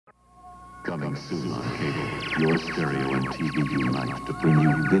Coming soon on cable, your stereo and TV unite to bring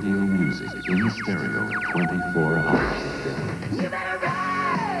you video music in stereo 24 hours a day. You better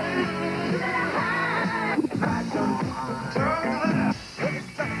run! You better hide! It's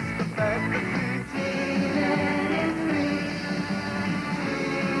just the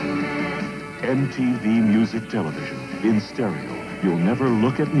MTV Music Television in stereo. You'll never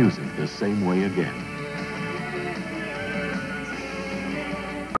look at music the same way again.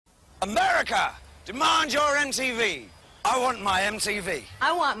 America, demand your MTV. I want my MTV.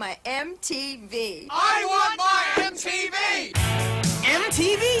 I want my MTV. I want my MTV!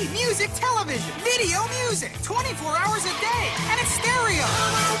 MTV Music Television, video music, 24 hours a day, and it's stereo.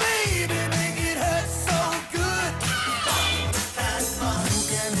 Oh, baby, make it hurt so good. That's fun.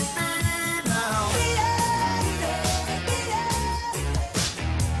 Can it be now?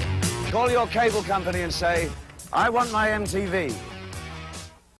 Call your cable company and say, I want my MTV.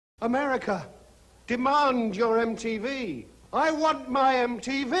 America, demand your MTV. I want my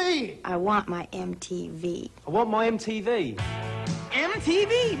MTV. I want my MTV. I want my MTV.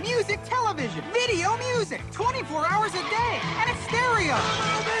 MTV Music Television, video music, 24 hours a day, and it's stereo.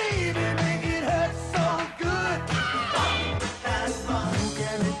 Oh, baby, make it hurt so good. That's fun.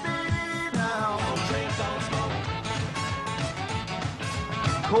 Can it be now? Drink, don't smoke.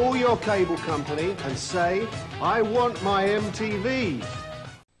 Call your cable company and say, I want my MTV.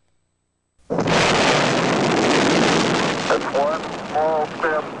 It's one small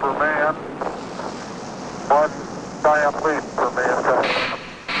step for man, one giant leap for mankind.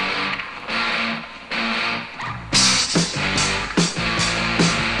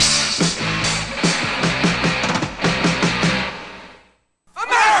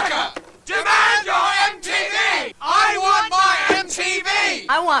 America, demand your MTV! I want my MTV!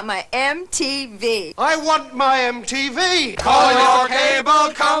 I want my MTV. I want my MTV. Call your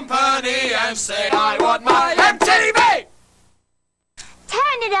cable company and say, I want my MTV!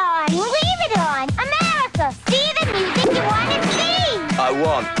 Turn it on, leave it on. America, see the music you want to see. I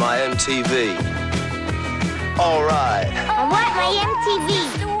want my MTV. All right. I want my MTV.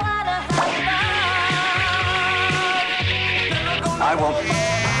 I want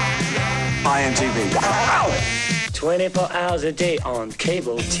my MTV. 24 hours a day on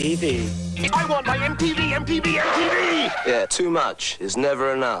cable TV. I want my MTV, MTV, MTV. Yeah, too much is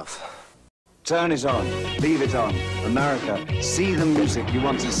never enough. Turn it on, leave it on. America, see the music you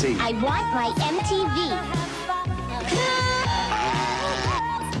want to see. I want my MTV.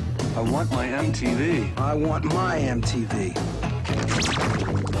 I want my MTV. I want my MTV.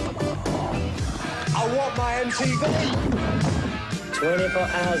 I want my MTV. 24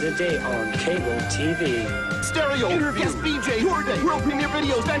 hours a day on cable TV. Stereo, interviews, BJ, Your Day, World Premiere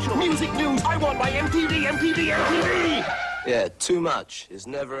Video Special, music news. I want my MTV, MTV, MTV. Yeah, too much is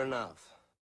never enough.